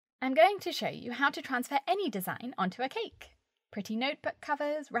I'm going to show you how to transfer any design onto a cake. Pretty notebook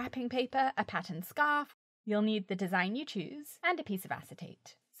covers, wrapping paper, a patterned scarf. You'll need the design you choose and a piece of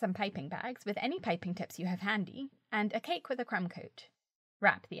acetate, some piping bags with any piping tips you have handy, and a cake with a crumb coat.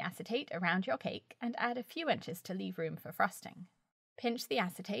 Wrap the acetate around your cake and add a few inches to leave room for frosting. Pinch the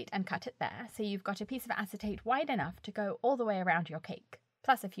acetate and cut it there so you've got a piece of acetate wide enough to go all the way around your cake,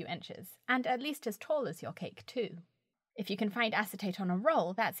 plus a few inches, and at least as tall as your cake too. If you can find acetate on a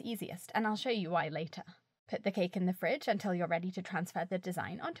roll, that's easiest, and I'll show you why later. Put the cake in the fridge until you're ready to transfer the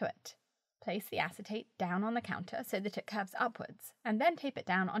design onto it. Place the acetate down on the counter so that it curves upwards, and then tape it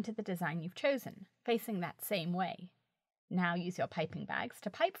down onto the design you've chosen, facing that same way. Now use your piping bags to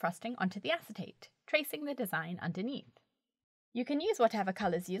pipe frosting onto the acetate, tracing the design underneath. You can use whatever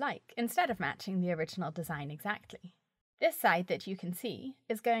colours you like, instead of matching the original design exactly. This side that you can see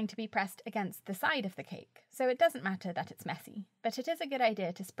is going to be pressed against the side of the cake, so it doesn't matter that it's messy, but it is a good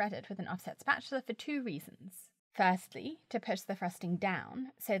idea to spread it with an offset spatula for two reasons. Firstly, to push the frosting down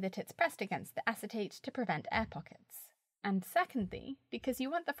so that it's pressed against the acetate to prevent air pockets. And secondly, because you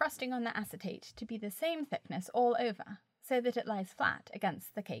want the frosting on the acetate to be the same thickness all over, so that it lies flat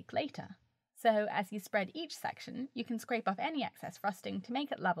against the cake later. So as you spread each section, you can scrape off any excess frosting to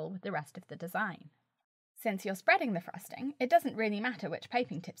make it level with the rest of the design. Since you're spreading the frosting, it doesn't really matter which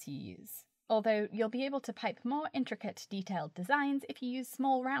piping tips you use, although you'll be able to pipe more intricate, detailed designs if you use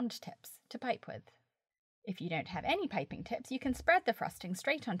small round tips to pipe with. If you don't have any piping tips, you can spread the frosting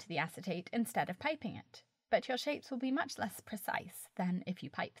straight onto the acetate instead of piping it, but your shapes will be much less precise than if you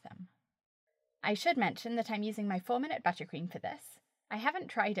pipe them. I should mention that I'm using my 4-minute buttercream for this. I haven't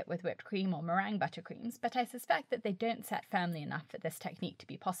tried it with whipped cream or meringue buttercreams, but I suspect that they don't set firmly enough for this technique to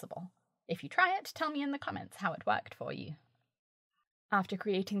be possible. If you try it, tell me in the comments how it worked for you. After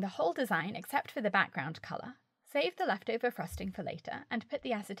creating the whole design except for the background colour, save the leftover frosting for later and put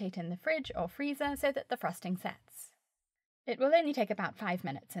the acetate in the fridge or freezer so that the frosting sets. It will only take about 5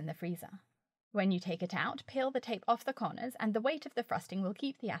 minutes in the freezer. When you take it out, peel the tape off the corners and the weight of the frosting will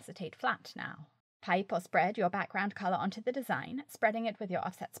keep the acetate flat now. Pipe or spread your background colour onto the design, spreading it with your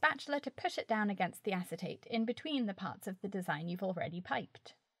offset spatula to push it down against the acetate in between the parts of the design you've already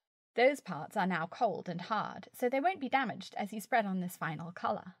piped. Those parts are now cold and hard, so they won't be damaged as you spread on this final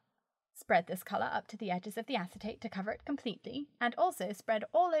colour. Spread this colour up to the edges of the acetate to cover it completely, and also spread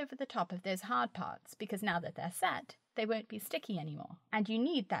all over the top of those hard parts because now that they're set, they won't be sticky anymore, and you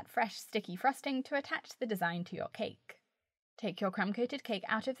need that fresh sticky frosting to attach the design to your cake. Take your crumb-coated cake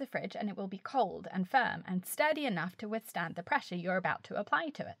out of the fridge and it will be cold and firm and sturdy enough to withstand the pressure you're about to apply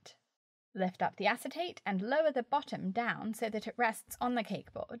to it. Lift up the acetate and lower the bottom down so that it rests on the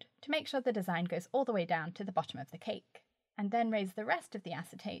cake board to make sure the design goes all the way down to the bottom of the cake, and then raise the rest of the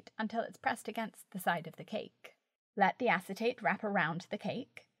acetate until it's pressed against the side of the cake. Let the acetate wrap around the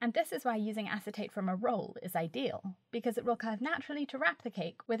cake, and this is why using acetate from a roll is ideal, because it will curve naturally to wrap the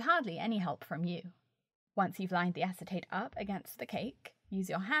cake with hardly any help from you. Once you've lined the acetate up against the cake, use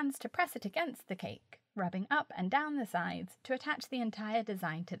your hands to press it against the cake, rubbing up and down the sides to attach the entire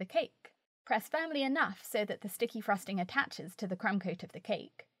design to the cake. Press firmly enough so that the sticky frosting attaches to the crumb coat of the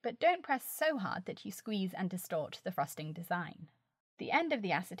cake, but don't press so hard that you squeeze and distort the frosting design. The end of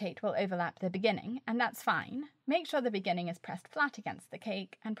the acetate will overlap the beginning, and that's fine. Make sure the beginning is pressed flat against the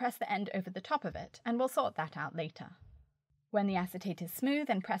cake and press the end over the top of it, and we'll sort that out later. When the acetate is smooth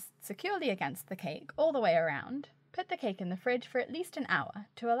and pressed securely against the cake all the way around, put the cake in the fridge for at least an hour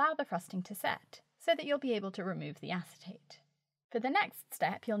to allow the frosting to set, so that you'll be able to remove the acetate. For the next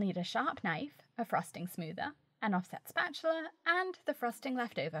step, you'll need a sharp knife, a frosting smoother, an offset spatula, and the frosting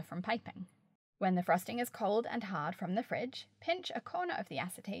left over from piping. When the frosting is cold and hard from the fridge, pinch a corner of the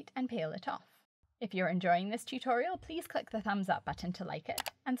acetate and peel it off. If you're enjoying this tutorial, please click the thumbs up button to like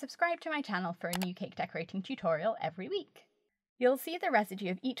it, and subscribe to my channel for a new cake decorating tutorial every week. You'll see the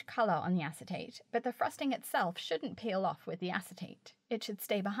residue of each colour on the acetate, but the frosting itself shouldn't peel off with the acetate. It should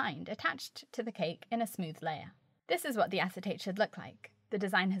stay behind, attached to the cake in a smooth layer. This is what the acetate should look like. The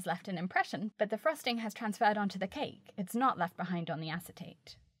design has left an impression, but the frosting has transferred onto the cake. It's not left behind on the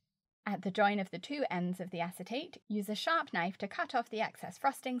acetate. At the join of the two ends of the acetate, use a sharp knife to cut off the excess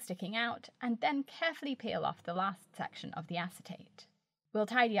frosting sticking out, and then carefully peel off the last section of the acetate. We'll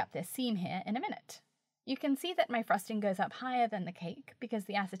tidy up this seam here in a minute. You can see that my frosting goes up higher than the cake because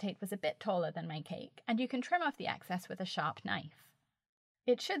the acetate was a bit taller than my cake, and you can trim off the excess with a sharp knife.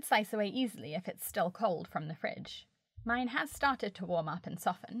 It should slice away easily if it's still cold from the fridge. Mine has started to warm up and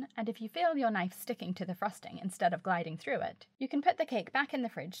soften, and if you feel your knife sticking to the frosting instead of gliding through it, you can put the cake back in the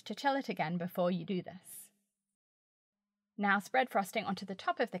fridge to chill it again before you do this. Now spread frosting onto the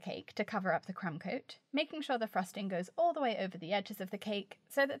top of the cake to cover up the crumb coat, making sure the frosting goes all the way over the edges of the cake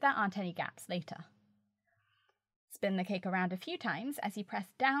so that there aren't any gaps later. Spin the cake around a few times as you press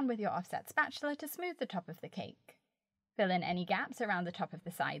down with your offset spatula to smooth the top of the cake. Fill in any gaps around the top of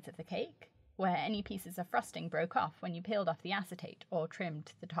the sides of the cake, where any pieces of frosting broke off when you peeled off the acetate or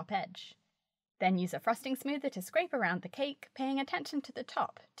trimmed the top edge. Then use a frosting smoother to scrape around the cake, paying attention to the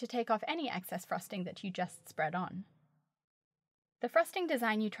top to take off any excess frosting that you just spread on. The frosting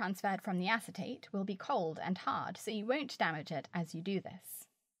design you transferred from the acetate will be cold and hard, so you won't damage it as you do this.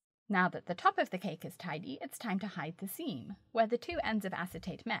 Now that the top of the cake is tidy, it's time to hide the seam, where the two ends of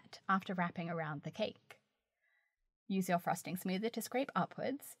acetate met after wrapping around the cake. Use your frosting smoother to scrape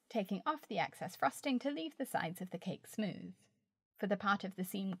upwards, taking off the excess frosting to leave the sides of the cake smooth. For the part of the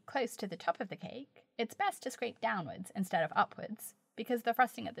seam close to the top of the cake, it's best to scrape downwards instead of upwards, because the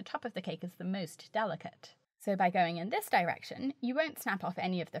frosting at the top of the cake is the most delicate. So by going in this direction, you won't snap off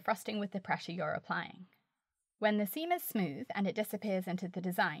any of the frosting with the pressure you're applying. When the seam is smooth and it disappears into the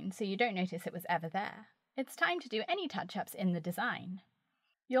design so you don't notice it was ever there, it's time to do any touch-ups in the design.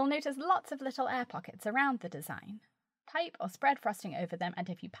 You'll notice lots of little air pockets around the design. Pipe or spread frosting over them, and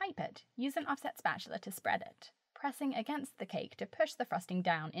if you pipe it, use an offset spatula to spread it, pressing against the cake to push the frosting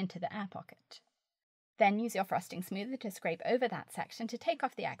down into the air pocket. Then use your frosting smoother to scrape over that section to take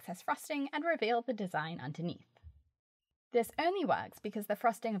off the excess frosting and reveal the design underneath. This only works because the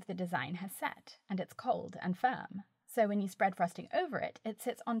frosting of the design has set, and it's cold and firm, so when you spread frosting over it, it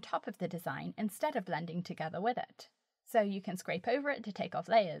sits on top of the design instead of blending together with it. So you can scrape over it to take off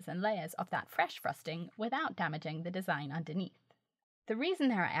layers and layers of that fresh frosting without damaging the design underneath. The reason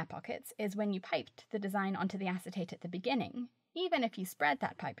there are air pockets is when you piped the design onto the acetate at the beginning, even if you spread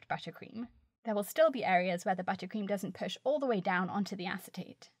that piped buttercream, there will still be areas where the buttercream doesn't push all the way down onto the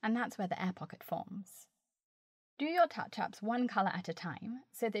acetate, and that's where the air pocket forms. Do your touch-ups one colour at a time,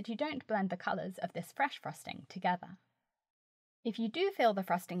 so that you don't blend the colours of this fresh frosting together. If you do feel the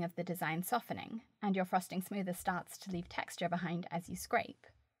frosting of the design softening, and your frosting smoother starts to leave texture behind as you scrape,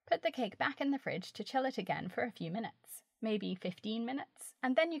 put the cake back in the fridge to chill it again for a few minutes, maybe 15 minutes,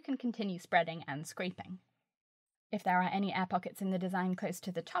 and then you can continue spreading and scraping. If there are any air pockets in the design close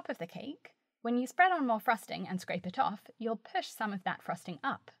to the top of the cake, when you spread on more frosting and scrape it off, you'll push some of that frosting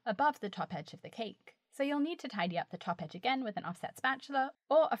up, above the top edge of the cake, so you'll need to tidy up the top edge again with an offset spatula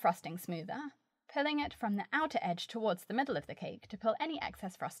or a frosting smoother, pulling it from the outer edge towards the middle of the cake to pull any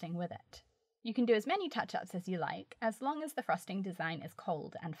excess frosting with it. You can do as many touch-ups as you like, as long as the frosting design is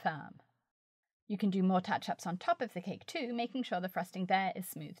cold and firm. You can do more touch-ups on top of the cake too, making sure the frosting there is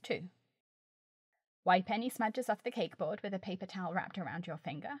smooth too. Wipe any smudges off the cake board with a paper towel wrapped around your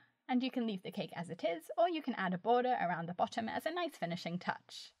finger, and you can leave the cake as it is, or you can add a border around the bottom as a nice finishing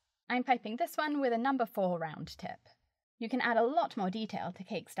touch. I'm piping this one with a number 4 round tip. You can add a lot more detail to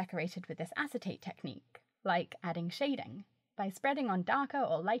cakes decorated with this acetate technique, like adding shading, by spreading on darker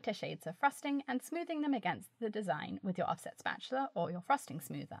or lighter shades of frosting and smoothing them against the design with your offset spatula or your frosting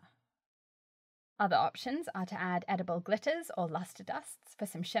smoother. Other options are to add edible glitters or luster dusts for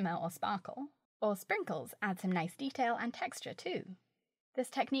some shimmer or sparkle, or sprinkles add some nice detail and texture too. This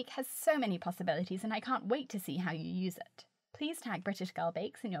technique has so many possibilities and I can't wait to see how you use it. Please tag British Girl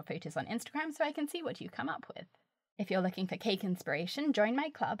Bakes in your photos on Instagram so I can see what you come up with. If you're looking for cake inspiration, join my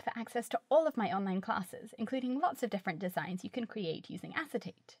club for access to all of my online classes, including lots of different designs you can create using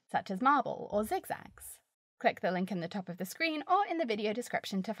acetate, such as marble or zigzags. Click the link in the top of the screen or in the video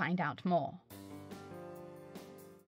description to find out more.